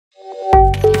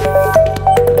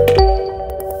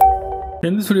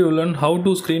In this video, we'll learn how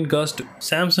to screencast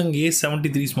Samsung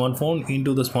A73 smartphone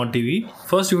into the smart TV.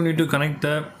 First, you need to connect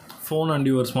the phone and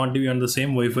your smart TV on the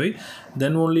same Wi-Fi.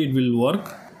 Then only it will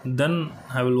work. Then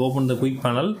I will open the quick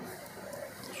panel,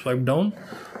 swipe down,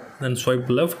 then swipe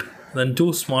left, then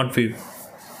choose Smart View.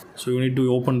 So you need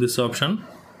to open this option.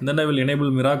 Then I will enable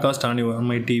Miracast on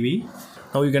my TV.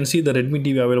 Now you can see the Redmi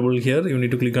TV available here. You need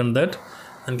to click on that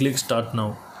and click Start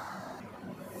Now.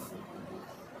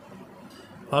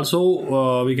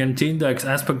 Also, we can change the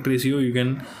aspect ratio. You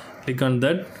can click on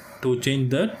that to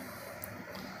change that.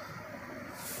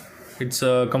 It's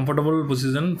a comfortable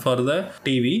position for the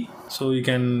TV, so you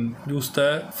can use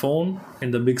the phone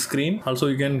in the big screen. Also,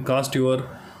 you can cast your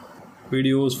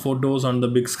videos, photos on the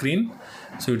big screen.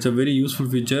 So it's a very useful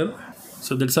feature.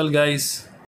 So that's all, guys.